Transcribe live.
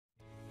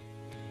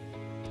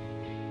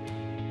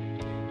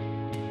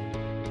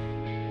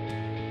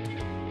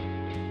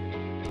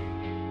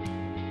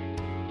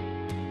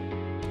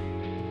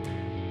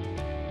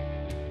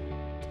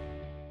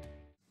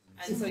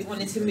And so we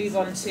wanted to move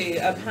on to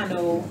a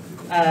panel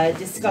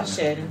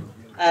discussion,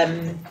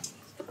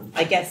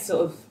 I guess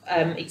sort of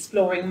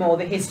exploring more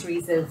the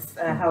histories of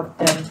how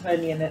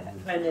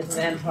colonialism and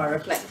empire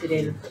reflected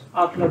in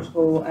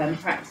archaeological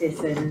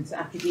practice and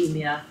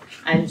academia,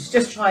 and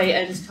just try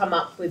and come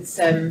up with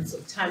some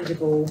sort of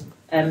tangible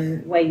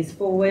ways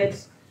forward.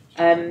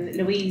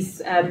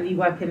 Louise, you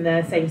work in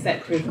the same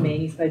sector as me.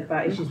 You spoke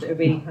about issues that are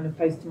really kind of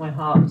close to my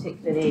heart,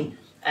 particularly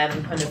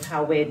kind of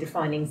how we're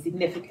defining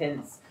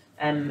significance.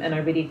 And I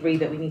really agree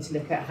that we need to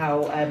look at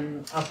how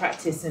our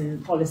practice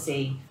and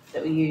policy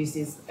that we use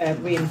is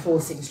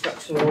reinforcing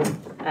structural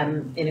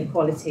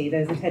inequality.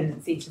 There's a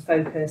tendency to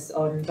focus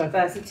on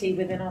diversity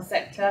within our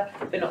sector,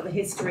 but not the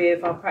history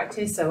of our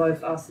practice. So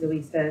I've asked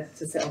Louise to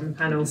sit on the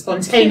panel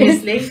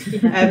spontaneously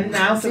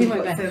now, so we've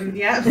got some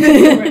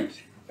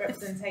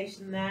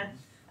representation there.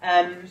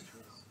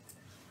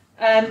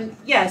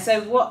 Yeah,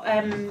 so what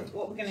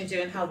we're going to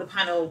do and how the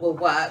panel will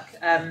work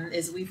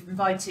is we've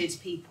invited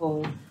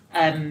people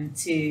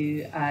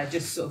to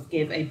just sort of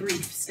give a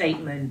brief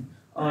statement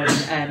on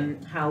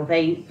how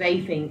they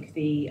think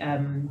the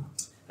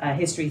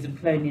histories of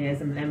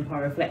colonialism and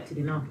empire reflected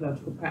in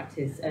archaeological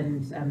practice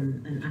and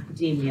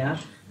academia.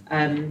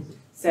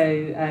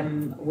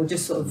 So we'll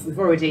just sort of, we've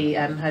already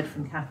heard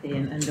from Cathy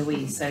and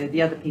Louise, so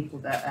the other people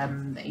that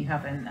that you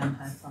haven't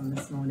heard from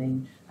this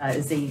morning,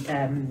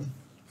 ZENA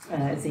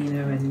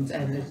and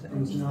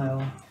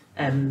NIALL.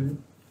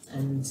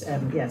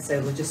 Yeah,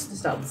 so we'll just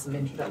start with some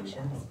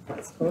introductions.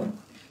 That's cool.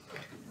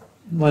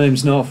 My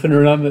name's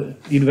FINNERAN. I'm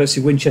at the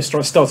University of Winchester.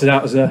 I started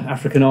out as an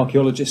African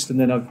archaeologist, and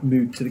then I've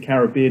moved to the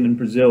Caribbean and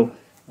Brazil,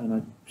 and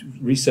I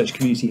research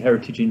community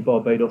heritage in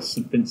Barbados,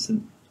 St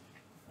Vincent,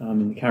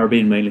 in the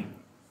Caribbean mainly.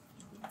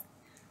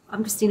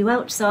 I'm CHRISTINA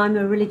WELCH, so I'm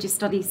a religious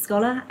studies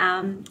scholar.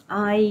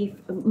 My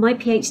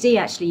PhD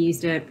actually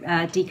used a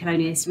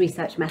decolonialist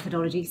research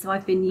methodology, so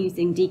I've been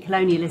using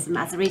decolonialism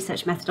as a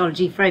research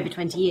methodology for over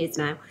 20 years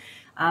now.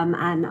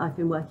 And I've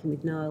been working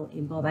with NIALL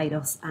in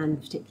Barbados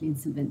and particularly in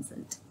St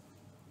Vincent.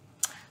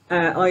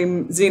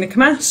 I'm ZENA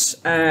KAMASH.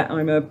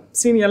 I'm a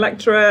senior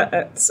lecturer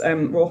at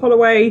Royal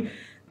Holloway.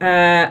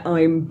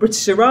 I'm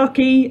British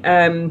Iraqi,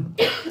 and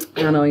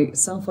I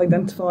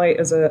self-identify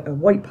as a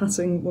white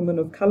passing woman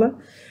of colour.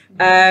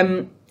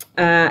 And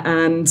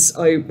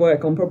I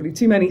work on probably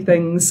too many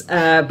things,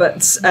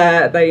 but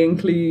they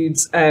include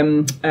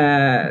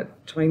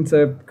trying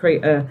to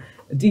create a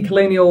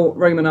decolonial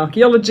Roman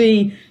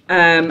archaeology,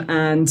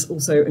 and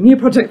also a new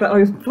project that I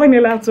was finally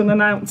allowed to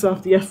announce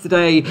after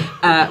yesterday,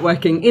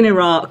 working in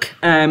Iraq,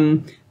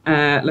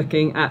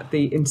 looking at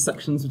the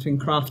intersections between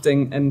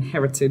crafting and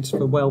heritage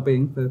for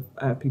well-being for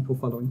people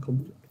following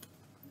conflict.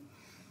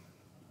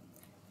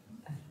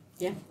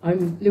 Yeah,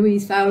 I'm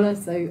Louise Fowler,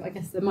 so I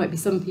guess there might be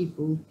some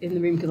people in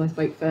the room, because I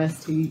spoke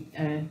first, who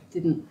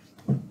didn't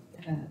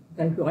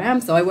know who I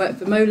am. So I work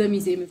for MOLA,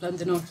 Museum of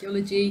London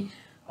Archaeology.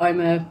 I'm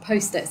a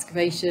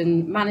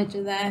post-excavation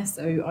manager there,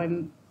 so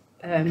I'm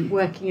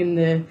working in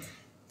the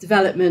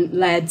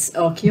development-led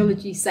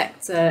archaeology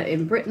sector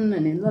in Britain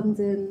and in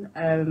London,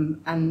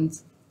 and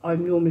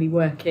I'm normally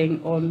working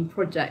on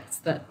projects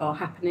that are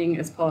happening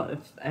as part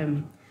of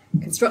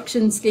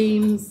construction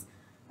schemes.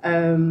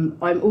 I'm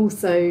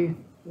also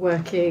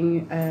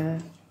working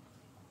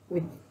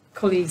with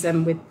colleagues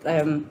and with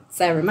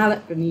Sarah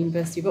Mallet from the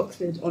University of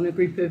Oxford on a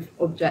group of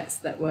objects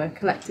that were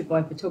collected by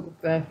a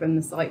photographer from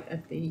the site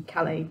of the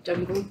Calais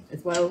jungle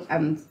as well,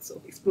 and sort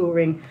of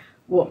exploring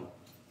what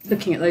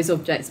looking at those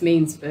objects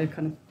means for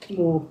kind of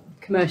more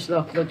commercial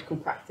archaeological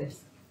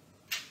practice.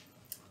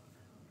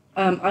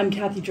 I'm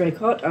CATHIE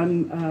DRAYCOTT.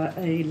 I'm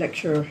a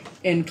lecturer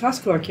in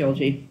classical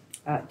archaeology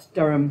at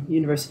Durham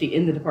University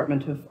in the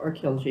Department of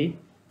Archaeology,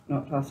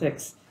 not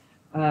classics.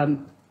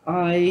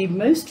 I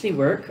mostly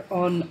work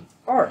on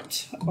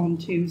art on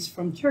tombs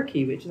from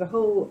Turkey, which is a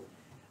whole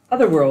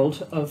other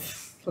world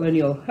of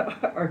colonial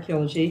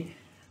archaeology.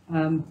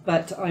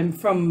 But I'm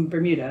from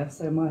Bermuda,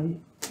 so my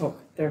talk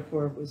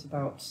therefore was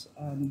about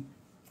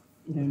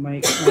my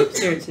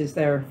experiences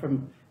there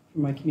from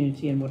my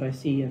community and what I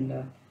see, and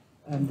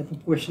the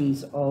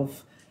proportions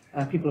of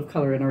people of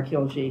colour in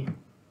archaeology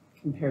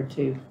compared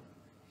to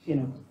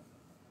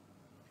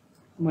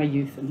my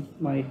youth and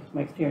my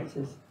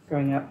experiences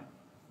growing up.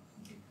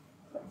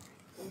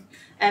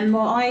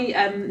 Well, I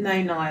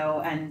know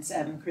NIALL and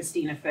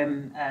CHRISTINA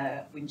from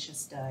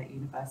Winchester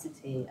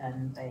University,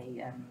 and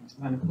they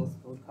run a course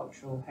called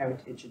Cultural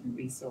Heritage and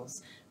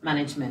Resource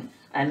Management.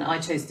 And I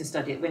chose to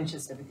study at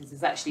Winchester because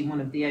it's actually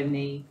one of the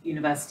only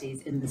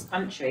universities in this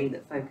country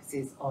that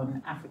focuses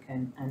on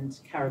African and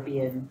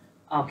Caribbean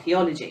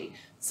archaeology.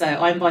 So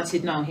I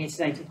invited NIALL here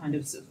today to kind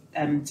of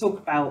talk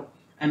about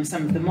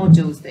some of the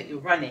modules that you're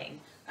running,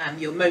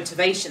 your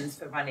motivations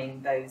for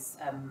running those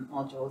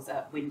modules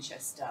at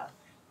Winchester.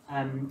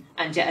 And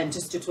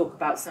just to talk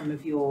about some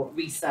of your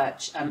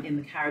research in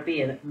the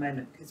Caribbean at the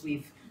moment, because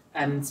we've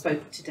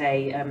spoke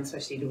today,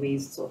 especially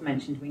Louise sort of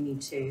mentioned we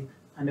need to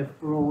kind of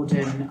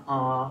broaden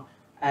our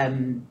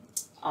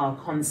our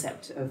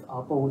concept of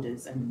our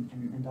borders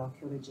and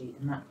archaeology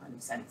in that kind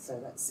of sense.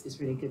 So it's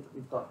really good that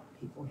we've got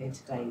people here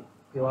today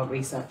who are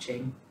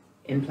researching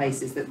in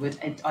places that would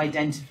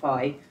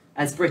identify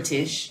as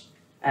British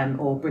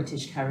or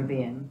British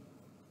Caribbean.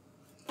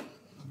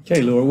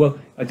 Okay, Laura, well,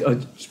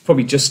 I'd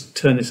probably just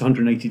turn this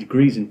 180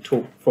 degrees and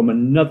talk from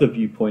another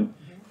viewpoint.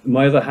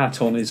 My other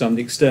hat on is I'm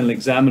the external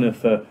examiner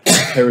for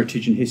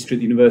heritage and history at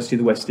the University of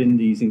the West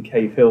Indies in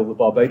Cave Hill, the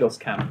Barbados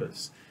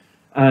campus.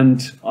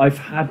 And I've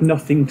had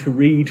nothing to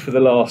read for the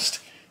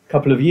last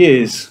couple of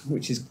years,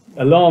 which is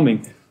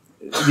alarming.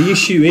 The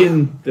issue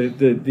in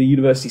the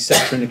university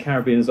sector in the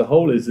Caribbean as a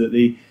whole is that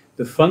the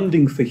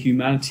funding for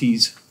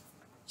humanities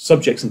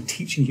subjects and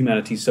teaching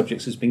humanities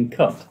subjects has been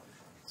cut.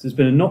 So there's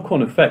been a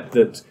knock-on effect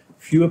that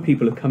fewer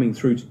people are coming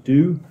through to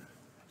do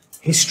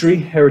history,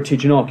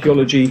 heritage and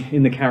archaeology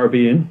in the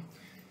Caribbean.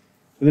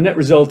 The net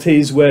result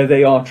is where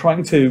they are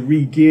trying to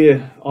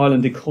re-gear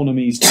island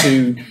economies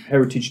to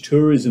heritage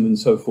tourism and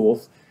so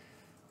forth,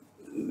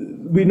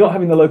 we're not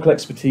having the local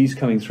expertise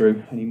coming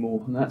through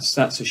anymore, and that's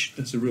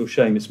a real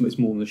shame. It's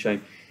more than a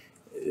shame.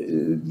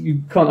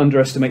 You can't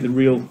underestimate the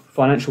real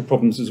financial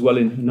problems as well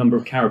in a number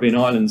of Caribbean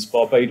islands.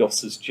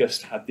 Barbados has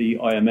just had the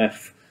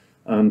IMF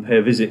pay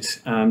a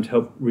visit and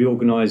help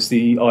reorganise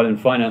the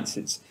island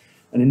finances.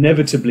 And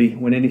inevitably,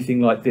 when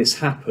anything like this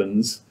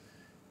happens,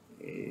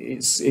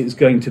 it's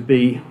going to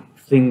be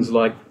things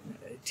like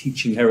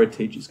teaching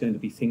heritage, it's going to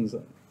be things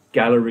like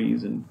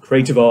galleries and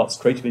creative arts,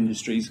 creative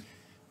industries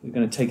that are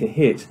going to take a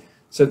hit.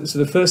 So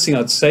the first thing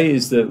I'd say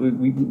is that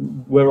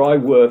where I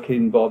work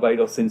in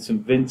Barbados, in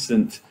St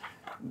Vincent,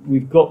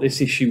 we've got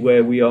this issue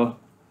where we are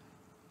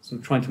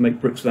sort of trying to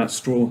make bricks without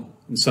straw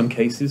in some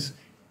cases.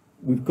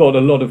 We've got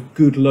a lot of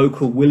good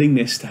local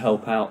willingness to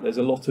help out. There's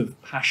a lot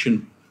of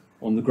passion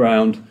on the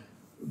ground.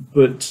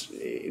 But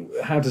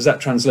how does that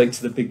translate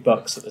to the big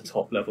bucks at the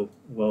top level?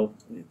 Well,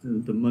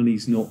 the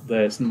money's not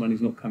there, so the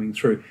money's not coming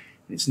through.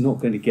 It's not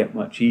going to get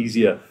much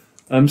easier.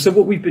 So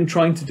what we've been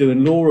trying to do,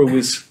 and Laura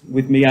was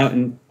with me out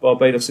in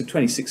Barbados in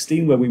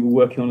 2016, where we were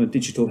working on a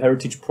digital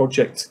heritage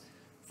project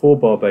for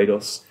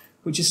Barbados,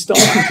 which is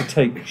starting to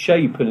take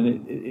shape,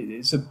 and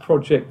it's a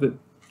project that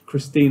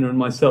Christina and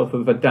myself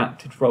have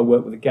adapted for our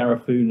work with the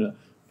Garifuna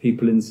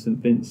people in St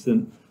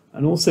Vincent,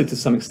 and also to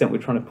some extent we're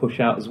trying to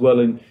push out as well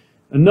in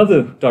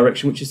another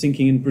direction, which is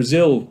thinking in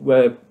Brazil,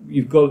 where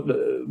you've got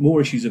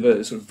more issues of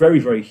a sort of very,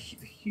 very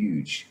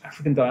huge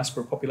African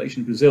diaspora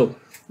population in Brazil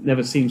that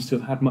never seems to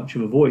have had much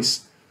of a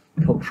voice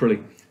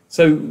culturally.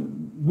 So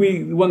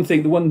the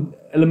one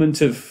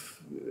element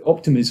of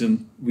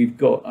optimism we've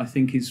got, I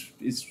think, is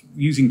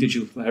using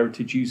digital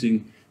heritage,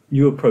 using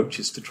new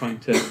approaches to trying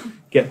to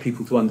get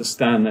people to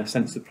understand their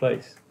sense of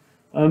place.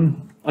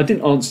 I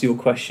didn't answer your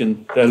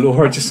question there,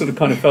 Laura. I just sort of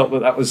kind of felt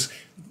that was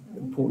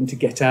important to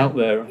get out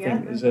there, I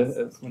think, as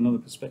from another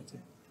perspective.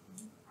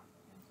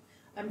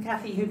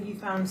 Cathy, have you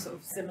found sort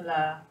of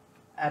similar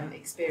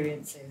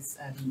experiences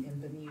in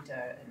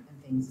Bermuda and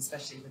things,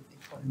 especially with the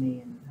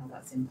economy and how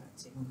that's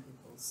impacting on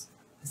people's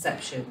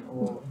perception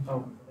or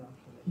involvement with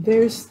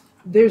archaeology?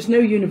 There's no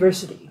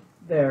university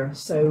there,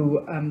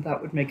 so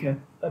that would make a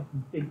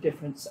big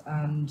difference.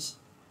 And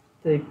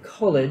the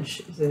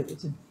college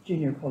it's a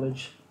junior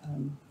college.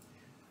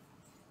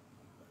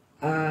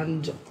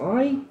 And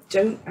I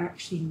don't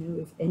actually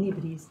know if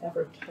anybody's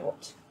ever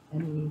taught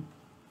any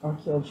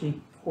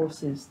archaeology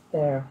courses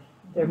there.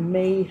 There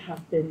may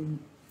have been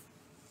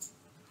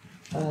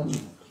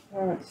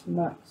Clarence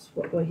Max.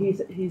 Well, he's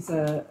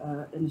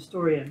an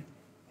historian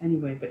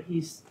anyway, but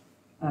he's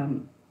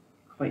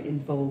quite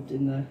involved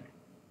in the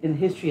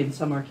history and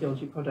some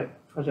archaeology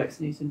projects,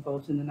 and he's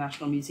involved in the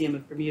National Museum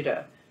of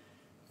Bermuda.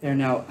 There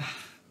now,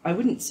 I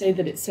wouldn't say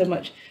that it's so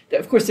much.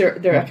 Of course, there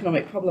are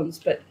economic problems,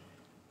 but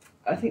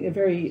I think they're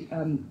very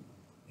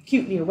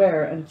acutely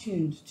aware and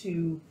attuned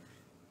to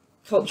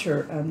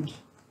culture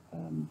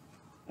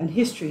and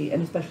history,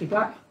 and especially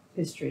Black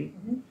history.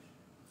 Mm-hmm.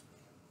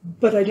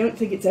 But I don't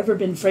think it's ever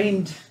been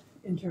framed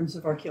in terms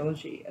of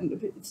archaeology.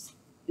 And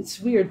it's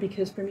weird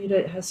because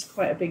Bermuda has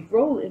quite a big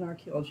role in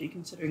archaeology,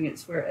 considering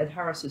it's where Ed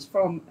Harris is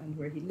from and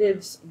where he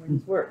lives and where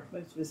he's worked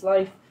most of his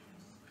life.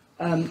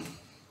 And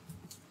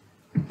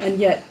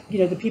yet,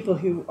 the people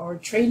who are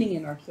training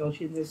in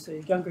archaeology, there's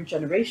a younger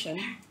generation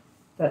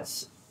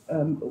that's,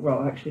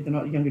 well, actually they're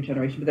not a younger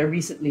generation, but they're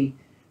recently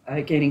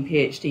gaining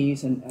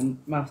PhDs and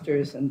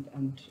masters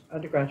and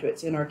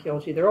undergraduates in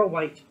archaeology. They're all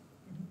white.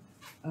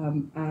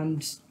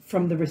 And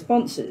from the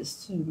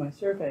responses to my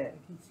survey,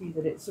 I can see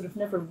that it sort of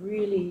never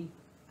really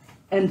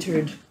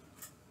entered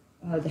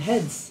the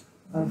heads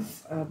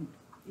of,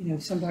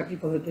 some Black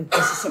people, that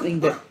this is something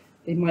that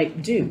they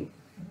might do.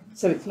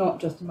 So it's not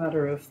just a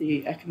matter of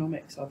the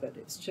economics of it,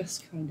 it's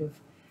just kind of,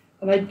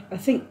 and I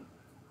think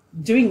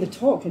doing the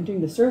talk and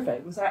doing the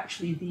survey was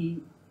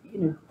actually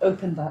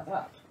opened that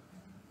up.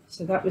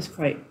 So that was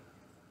quite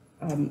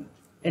an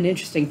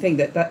interesting thing,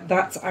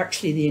 that's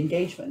actually the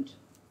engagement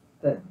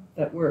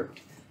that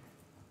worked.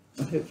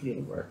 And hopefully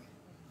it'll work.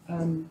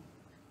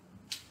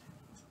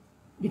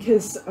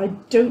 because I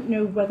don't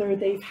know whether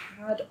they've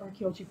had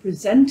archaeology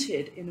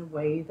presented in a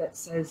way that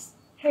says,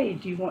 hey,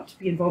 do you want to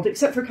be involved,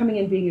 except for coming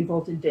in being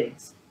involved in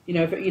digs.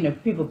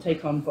 People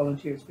take on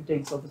volunteers for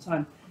digs all the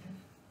time.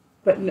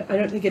 But I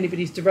don't think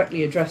anybody's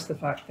directly addressed the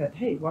fact that,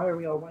 hey, why are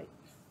we all white?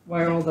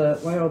 Why are all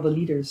the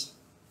leaders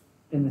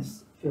in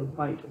this field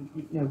white?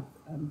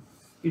 And,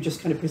 you're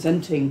just kind of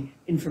presenting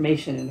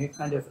information in a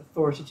kind of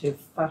authoritative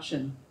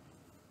fashion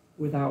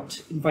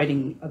without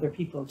inviting other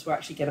people to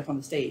actually get up on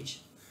the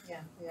stage.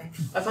 Yeah.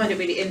 I find it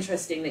really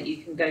interesting that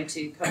you can go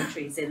to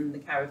countries in the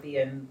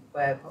Caribbean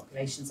where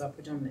populations are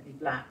predominantly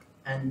black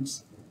and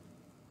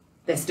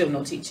they're still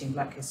not teaching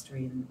black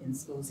history in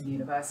schools and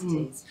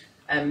universities.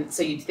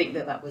 So you'd think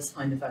that was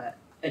kind of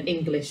an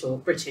English or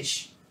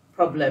British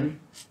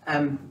problem,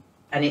 and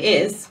it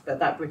is, but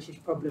that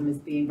British problem is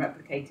being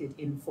replicated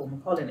in former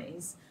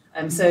colonies.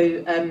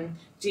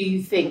 Do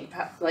you think,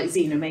 perhaps like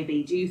ZENA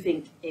maybe, do you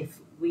think if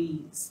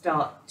we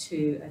start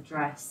to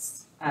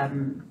address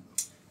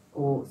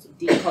or sort of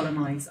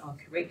decolonise our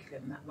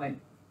curriculum,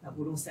 that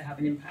would also have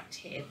an impact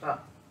here,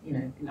 but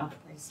in other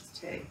places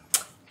too?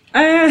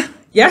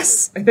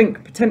 Yes, I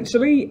think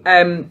potentially.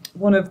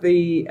 One of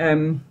the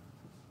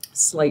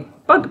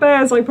slight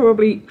bugbears I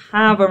probably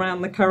have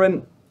around the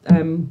current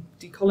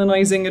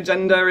decolonising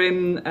agenda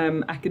in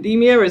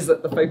academia is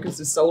that the focus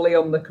is solely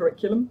on the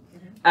curriculum.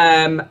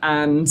 And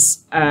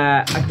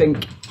I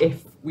think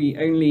if we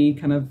only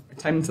kind of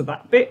attend to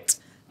that bit,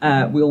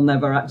 we'll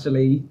never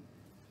actually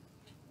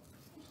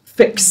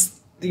fix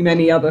the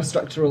many other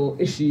structural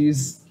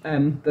issues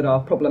that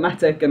are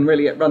problematic, and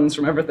really it runs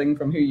from everything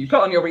from who you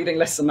put on your reading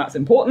list, and that's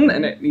important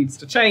and it needs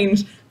to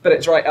change, but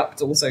it's right up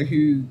to also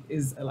who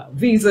is allowed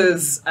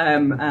visas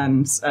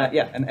and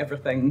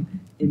everything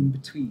in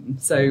between.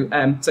 So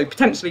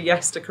potentially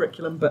yes to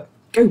curriculum, but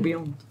go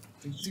beyond,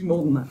 do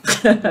more than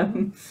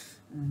that.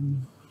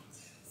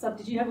 Sub,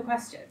 did you have a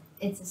question?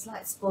 It's a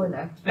slight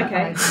spoiler.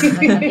 Okay. So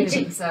forgive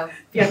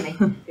me.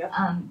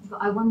 Yeah. But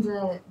I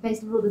wonder,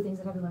 based on all the things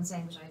that everyone's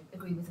saying, which I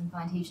agree with and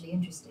find hugely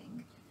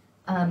interesting,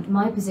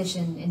 my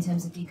position in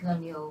terms of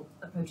decolonial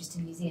approaches to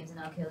museums and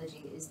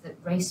archaeology is that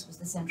race was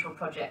the central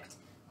project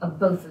of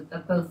both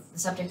the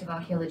subject of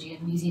archaeology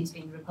and museums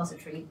being the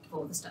repository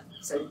for the stuff.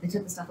 So they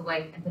took the stuff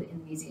away and put it in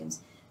the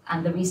museums,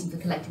 and the reason for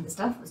collecting the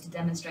stuff was to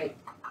demonstrate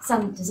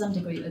to some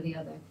degree or the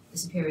other the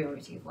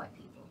superiority of white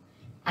people.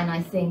 And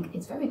I think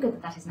it's very good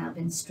that that has now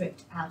been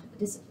stripped out of the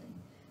discipline.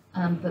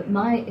 But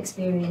my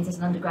experience as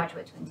an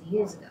undergraduate 20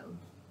 years ago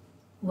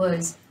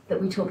was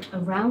that we talked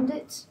around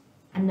it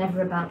and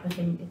never about the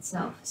thing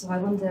itself. So I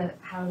wonder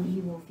how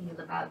you all feel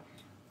about,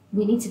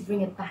 we need to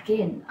bring it back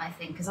in, I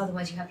think, because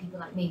otherwise you have people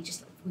like me,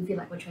 just we feel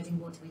like we're treading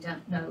water, we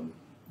don't know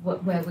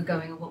where we're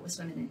going or what we're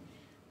swimming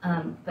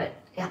in. But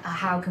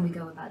how can we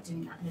go about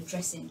doing that and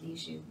addressing the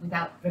issue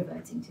without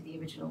reverting to the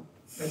original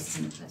racism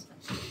in the first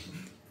place?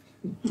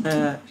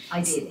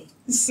 Ideally.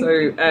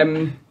 So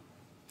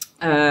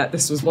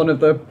this was one of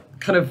the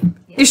kind of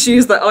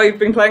issues that I've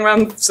been playing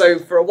around. So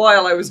for a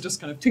while I was just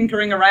kind of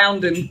tinkering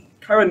around in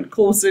current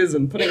courses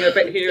and putting a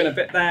bit here and a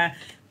bit there,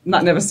 and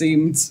that never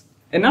seemed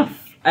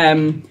enough.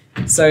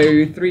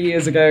 So 3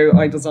 years ago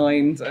I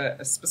designed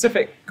a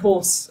specific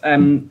course,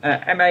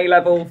 MA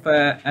level,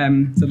 for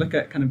to look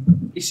at kind of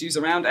issues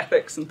around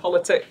ethics and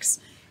politics.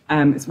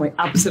 It's my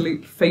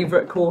absolute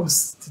favourite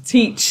course to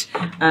teach.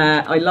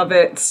 I love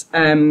it.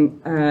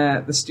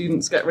 The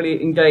students get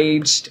really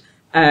engaged.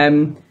 I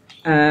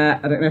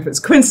don't know if it's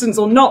coincidence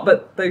or not,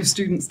 but those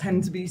students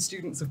tend to be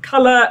students of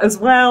colour as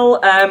well.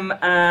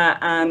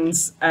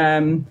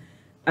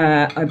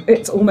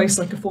 It's almost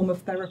like a form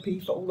of therapy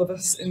for all of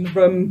us in the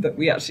room, that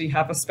we actually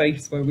have a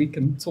space where we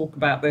can talk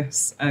about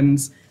this. And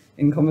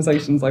in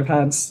conversations I've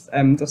had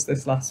just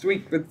this last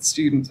week with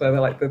students, where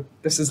they're like,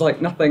 this is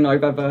like nothing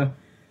I've ever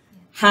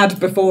had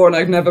before, and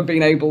I've never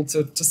been able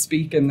to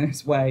speak in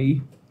this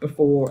way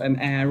before and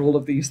air all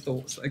of these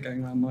thoughts that are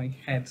going around my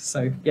head.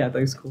 So yeah,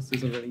 those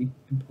courses are really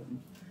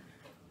important.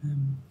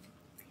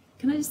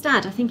 Can I just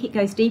add, I think it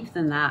goes deeper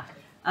than that.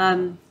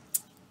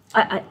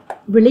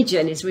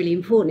 Religion is really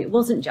important. It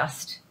wasn't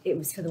just, it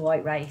was for the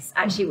white race.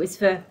 Actually, it was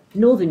for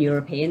Northern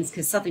Europeans,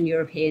 because Southern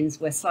Europeans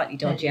were slightly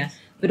dodgier,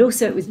 but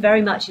also it was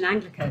very much an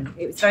Anglican.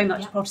 It was very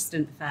much a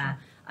Protestant affair.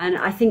 And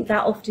I think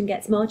that often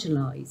gets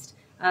marginalised.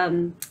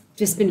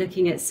 Just been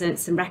looking at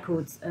some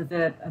records of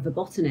a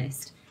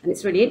botanist, and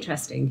it's really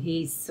interesting.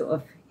 He's sort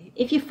of,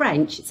 if you're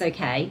French, it's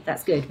okay,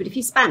 that's good, but if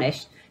you're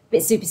Spanish, a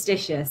bit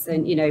superstitious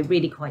and,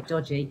 really quite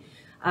dodgy.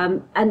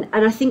 And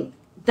I think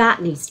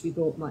that needs to be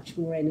brought much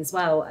more in as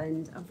well.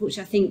 And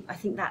unfortunately, I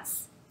think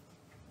that's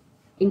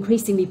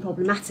increasingly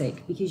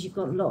problematic, because you've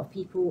got a lot of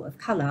people of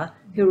colour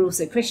who are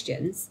also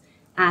Christians,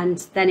 and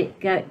then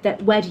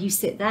where do you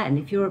sit then?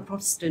 If you're a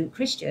Protestant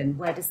Christian,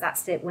 where does that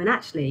sit, when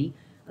actually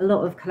a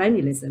lot of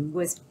colonialism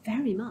was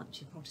very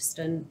much a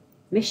Protestant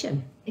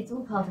mission? It's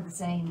all part of the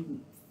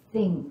same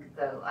thing,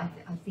 though. I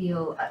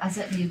feel, I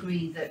certainly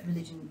agree that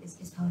religion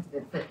is part of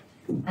it, but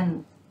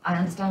I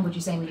understand what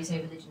you're saying when you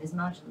say religion is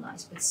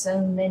marginalised, but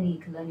so many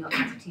colonial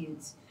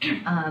attitudes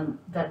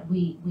that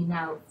we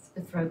now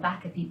throw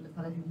back at people of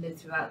colour who lived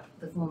throughout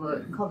the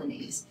former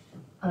colonies,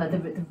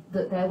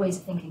 their ways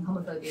of thinking,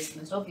 homophobia is the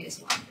most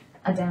obvious one,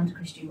 are down to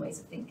Christian ways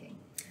of thinking.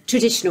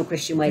 Traditional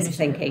Christian ways of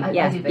thinking.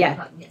 I do beg your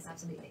pardon, yes,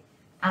 absolutely.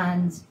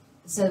 And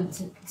so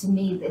to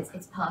me,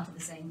 it's part of the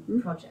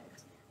same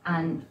project.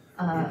 And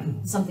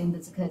something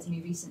that's occurred to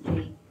me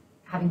recently,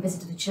 having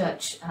visited a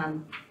church,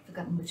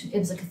 forgotten which, it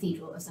was a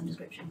cathedral of some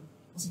description,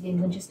 possibly in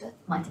Winchester,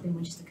 might have been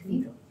Winchester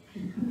Cathedral.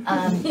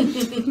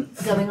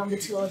 Going on the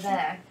tour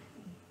there,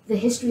 the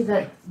history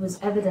that was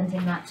evident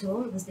in that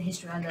tour was the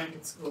history I learned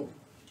at school.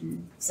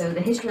 So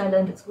the history I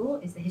learned at school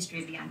is the history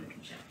of the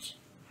Anglican Church.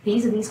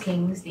 These are these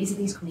kings, these are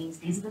these queens,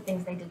 these are the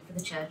things they did for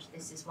the church,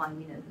 this is why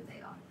we know who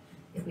they are.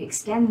 If we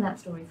extend that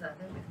story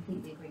further, I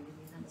completely agree with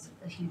you, then there's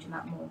a huge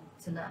amount more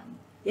to learn.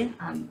 Yeah.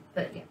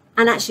 But yeah.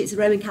 And actually, it's a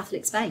Roman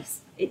Catholic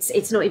space.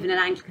 It's not even an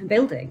Anglican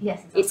building.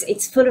 Yes, exactly.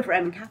 It's full of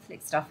Roman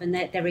Catholic stuff, and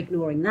they're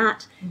ignoring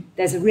that.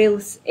 There's a real,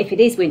 if it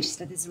is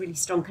Winchester, there's a really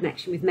strong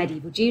connection with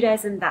medieval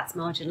Judaism. That's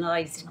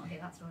marginalised. Did not hear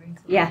that story.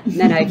 Yeah,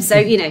 no. So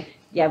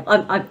yeah,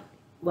 I'm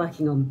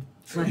working on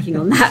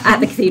that at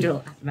the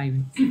cathedral at the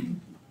moment.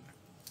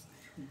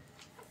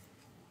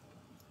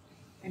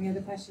 Any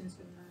other questions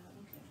from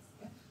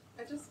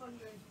I just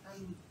wondered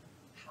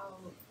how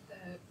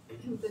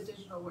the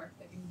digital work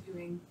that you're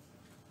doing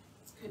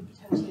could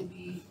potentially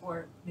be,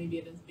 or maybe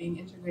it is being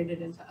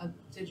integrated into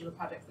digital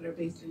projects that are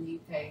based in the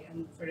UK,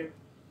 and sort of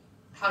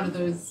how do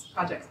those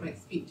projects might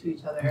speak to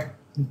each other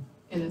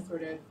in a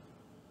sort of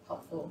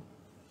helpful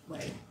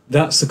way?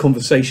 That's the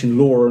conversation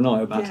Laura and I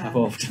are about to have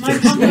after I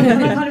this.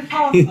 kind of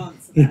half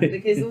answer that,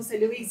 because also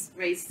Louise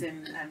raised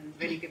some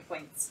really good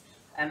points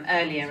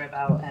earlier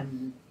about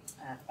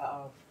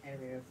our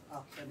area of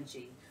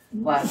archaeology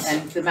work,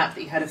 and the map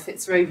that you had of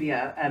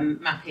Fitzrovia,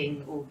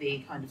 mapping all the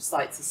kind of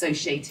sites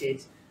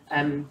associated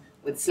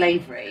with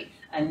slavery.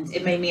 And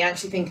it made me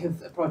actually think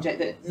of a project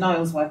that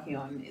Niall's working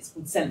on. It's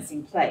called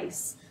Sensing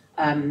Place,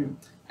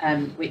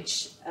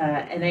 which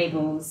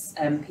enables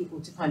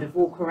people to kind of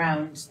walk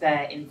around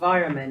their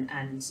environment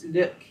and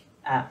look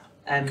at,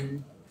 I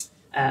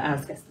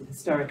guess, the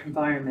historic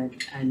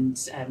environment and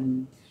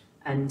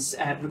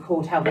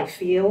record how they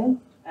feel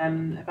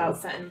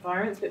about certain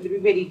environments. But it would be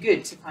really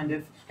good to kind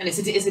of, and it's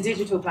a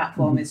digital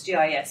platform, it's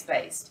GIS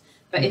based,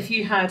 but if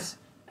you had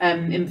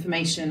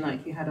information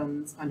like you had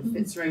on kind of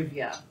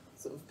Fitzrovia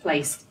sort of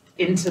placed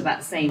into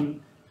that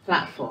same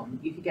platform,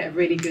 you could get a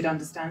really good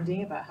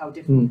understanding about how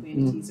different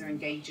communities are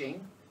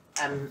engaging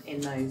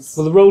in those.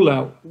 Well, the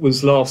rollout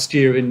was last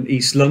year in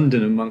East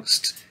London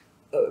amongst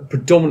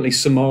predominantly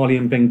Somali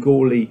and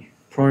Bengali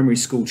primary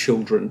school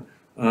children.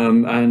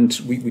 And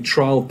we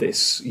trialled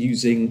this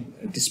using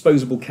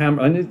disposable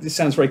camera. I know this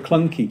sounds very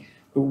clunky,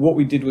 but what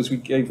we did was we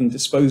gave them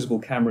disposable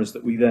cameras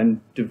that we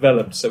then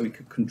developed so we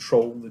could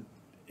control the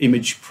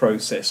image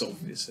process,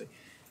 obviously,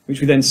 which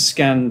we then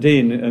scanned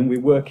in, and we're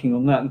working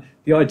on that. And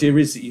the idea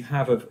is that you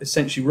have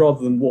essentially,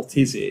 rather than what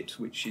is it,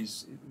 which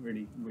is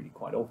really, really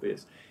quite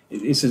obvious,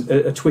 it's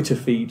a Twitter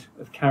feed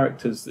of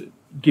characters that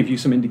give you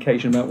some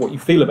indication about what you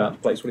feel about the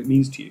place, what it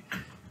means to you.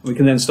 We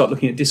can then start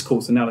looking at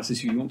discourse analysis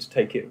if you want to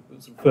take it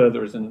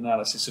further as an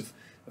analysis of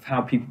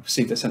how people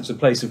perceive their sense of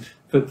place.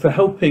 But for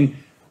helping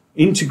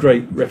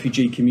integrate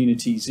refugee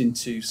communities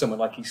into somewhere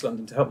like East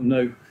London, to help them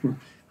know, for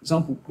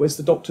example, where's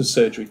the doctor's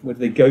surgery, where do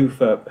they go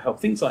for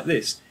help, things like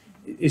this.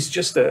 It's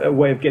just a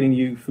way of getting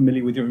you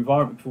familiar with your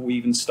environment before we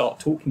even start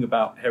talking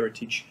about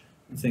heritage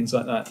and things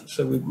like that.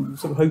 So we're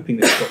sort of hoping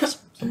that it's got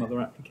some other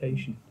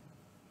application.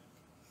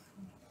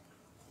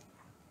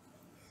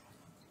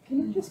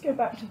 Can I just go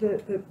back to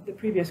the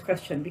previous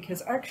question?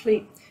 Because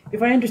actually,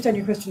 if I understand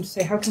your question to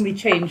say how can we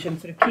change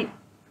and sort of keep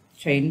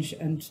change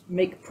and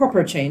make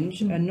proper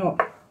change and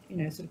not,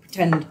 sort of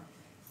pretend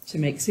to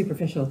make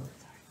superficial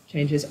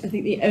changes, I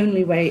think the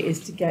only way is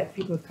to get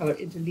people of colour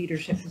into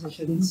leadership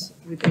positions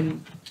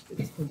within the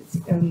discipline. It's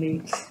the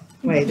only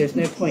way. There's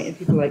no point in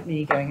people like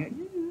me going,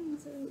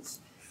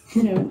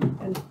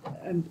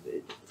 and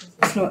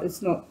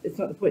it's not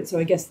the point. So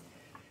I guess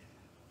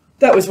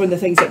that was one of the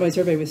things that my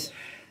survey was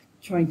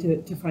trying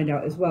to find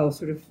out as well,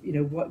 sort of,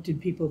 what did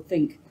people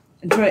think,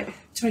 and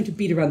trying to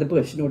beat around the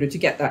bush in order to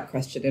get that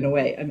question in a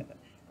way. And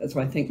that's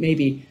why I think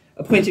maybe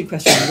a pointed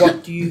question,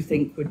 what do you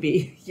think would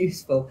be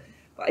useful?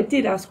 But I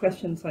did ask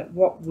questions like,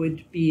 what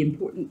would be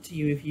important to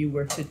you if you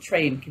were to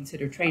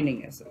consider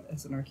training as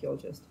an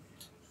archaeologist?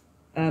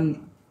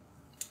 And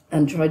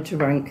tried to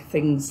rank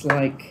things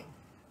like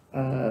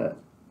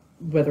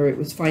whether it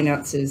was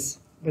finances,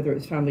 whether it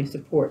was family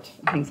support,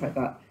 and things like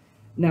that.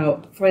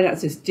 Now,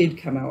 finances did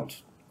come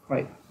out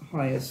quite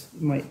high, as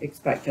you might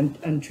expect,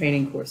 and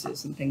training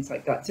courses and things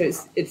like that. So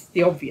it's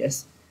the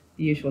obvious,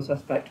 the usual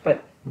suspect.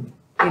 But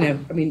I know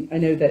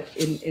that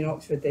in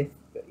Oxford they've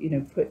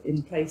put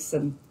in place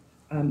some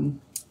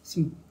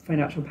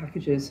financial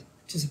packages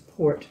to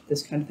support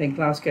this kind of thing.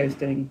 Glasgow's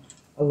doing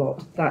a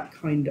lot. That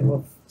kind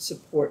of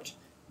support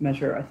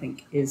measure, I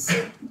think, is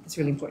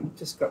really important.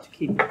 Just got to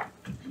keep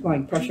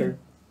applying pressure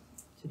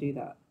to do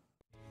that.